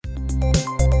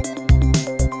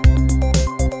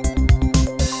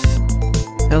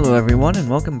Hello everyone, and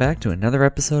welcome back to another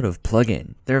episode of Plug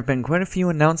In. There have been quite a few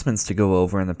announcements to go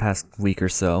over in the past week or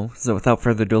so without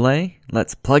further delay,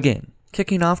 let's plug in.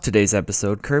 Kicking off today's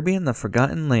episode, Kirby and the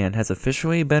Forgotten Land has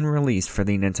officially been released for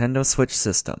the Nintendo Switch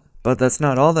system. But that's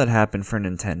not all that happened for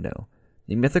Nintendo.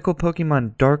 The mythical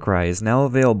Pokemon Darkrai is now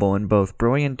available in both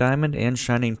Brilliant Diamond and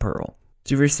Shining Pearl.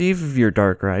 To receive your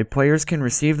Darkrai, players can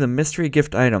receive the mystery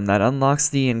gift item that unlocks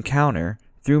the encounter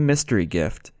through Mystery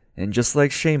Gift, and just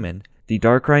like Shaman, the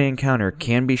Darkrai encounter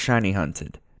can be shiny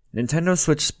hunted. Nintendo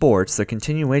Switch Sports, the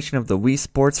continuation of the Wii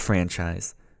Sports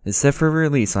franchise, is set for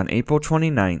release on April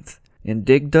 29th, and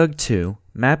Dig Dug 2,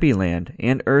 Mappy Land,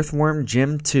 and Earthworm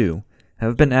Jim 2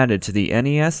 have been added to the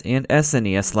NES and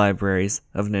SNES libraries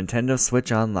of Nintendo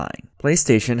Switch Online.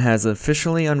 PlayStation has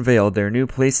officially unveiled their new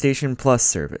PlayStation Plus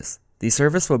service. The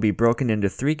service will be broken into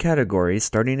 3 categories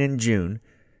starting in June,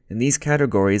 and these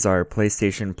categories are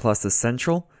PlayStation Plus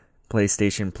Essential,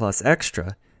 PlayStation Plus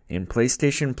Extra, and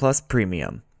PlayStation Plus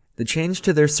Premium. The change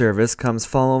to their service comes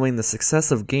following the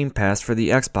success of Game Pass for the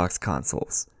Xbox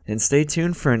consoles. And stay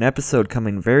tuned for an episode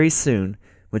coming very soon,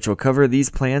 which will cover these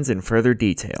plans in further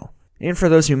detail. And for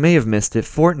those who may have missed it,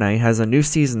 Fortnite has a new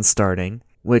season starting,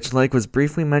 which, like was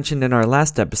briefly mentioned in our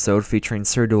last episode featuring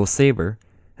Sir Dual Saber,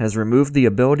 has removed the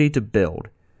ability to build.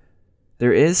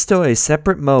 There is still a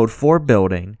separate mode for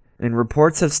building, and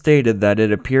reports have stated that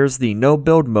it appears the no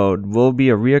build mode will be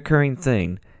a reoccurring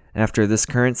thing after this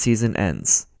current season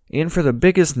ends. And for the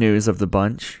biggest news of the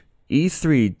bunch,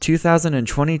 E3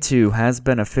 2022 has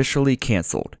been officially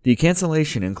cancelled. The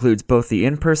cancellation includes both the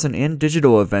in-person and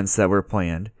digital events that were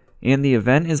planned, and the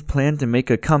event is planned to make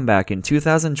a comeback in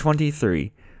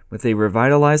 2023 with a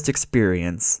revitalized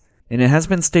experience. And it has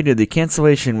been stated the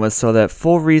cancellation was so that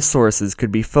full resources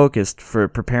could be focused for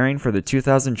preparing for the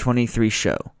 2023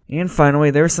 show. And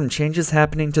finally, there are some changes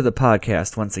happening to the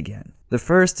podcast once again. The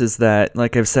first is that,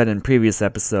 like I've said in previous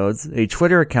episodes, a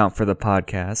Twitter account for the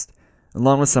podcast,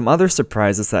 along with some other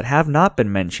surprises that have not been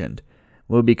mentioned,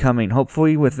 will be coming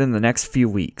hopefully within the next few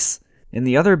weeks. And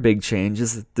the other big change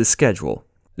is the schedule.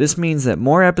 This means that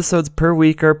more episodes per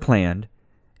week are planned,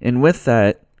 and with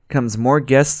that comes more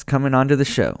guests coming onto the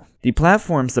show. The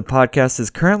platforms the podcast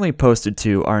is currently posted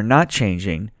to are not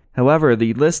changing, however,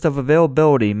 the list of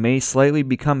availability may slightly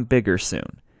become bigger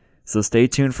soon, so stay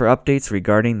tuned for updates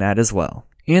regarding that as well.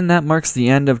 And that marks the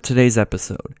end of today's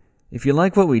episode. If you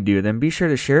like what we do, then be sure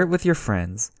to share it with your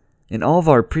friends, and all of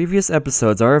our previous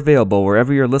episodes are available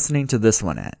wherever you're listening to this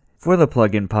one at. For the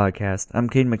Plug In Podcast, I'm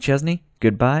Cade McChesney,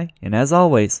 goodbye, and as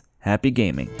always, happy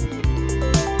gaming.